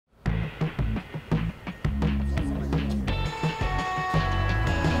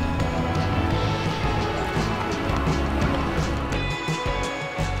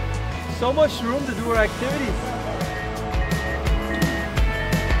so much room to do our activities.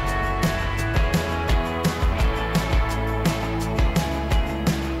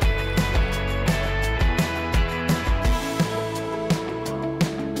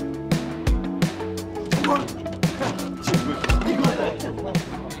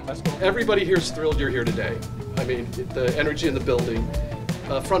 Everybody here is thrilled you're here today. I mean, the energy in the building.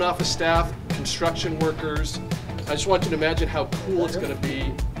 Front office staff, construction workers. I just want you to imagine how cool it's going to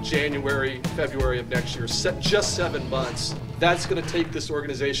be January, February of next year. Just 7 months. That's going to take this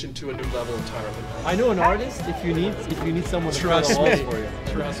organization to a new level entirely. I know an artist. If you need someone to Trust draw the me. walls for you.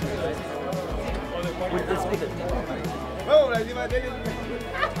 Trust me.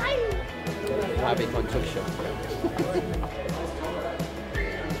 Happy construction.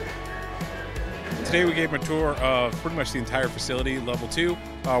 Today we gave them a tour of pretty much the entire facility, level 2,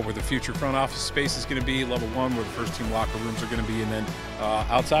 where the future front office space is going to be, level 1, where the first team locker rooms are going to be, and then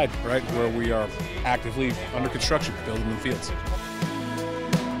outside, right, where we are actively under construction, building the fields.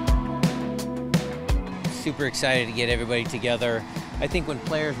 Super excited to get everybody together. I think when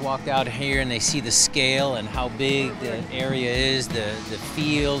players walk out here and they see the scale and how big the area is, the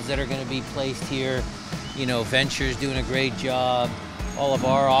fields that are going to be placed here, you know, Venture's doing a great job. All of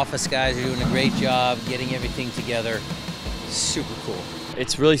our office guys are doing a great job getting everything together. Super cool.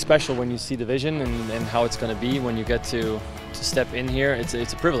 It's really special when you see the vision and how it's going to be when you get to step in here. It's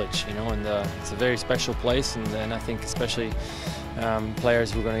a privilege, you know, and it's a very special place. And I think especially players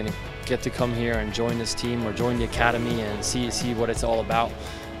who are going to get to come here and join this team or join the academy and see what it's all about.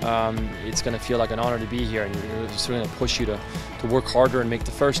 It's going to feel like an honor to be here, and you're just going to push you to work harder and make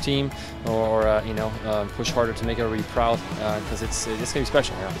the first team, or you know, push harder to make everybody proud, because it's going to be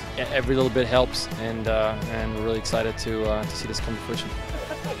special. You know? Every little bit helps, and we're really excited to see this come to fruition.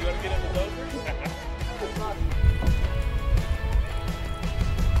 You want to get in the dozer?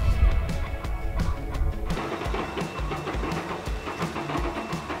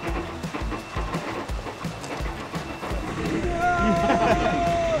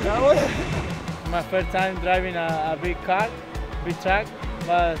 My first time driving a big car, big truck,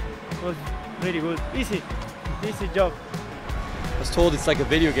 but it was really good. Easy job. I was told it's like a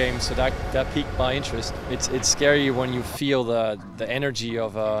video game, so that piqued my interest. It's scary when you feel the energy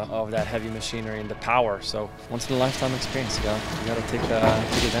of that heavy machinery and the power. So once in a lifetime experience, you gotta take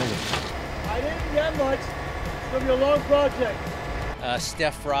advantage of it. I didn't get much. It's gonna be a long project.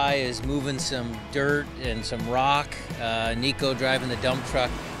 Steph Fry is moving some dirt and some rock. Nico driving the dump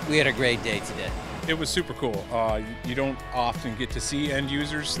truck. We had a great day today. It was super cool. You don't often get to see end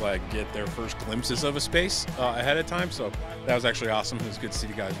users get their first glimpses of a space ahead of time, so that was actually awesome. It was good to see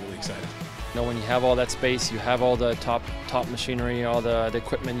the guys really excited. You know, when you have all that space, you have all the top machinery, all the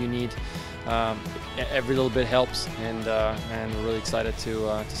equipment you need. Every little bit helps, and we're really excited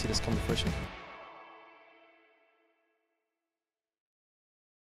to see this come to fruition.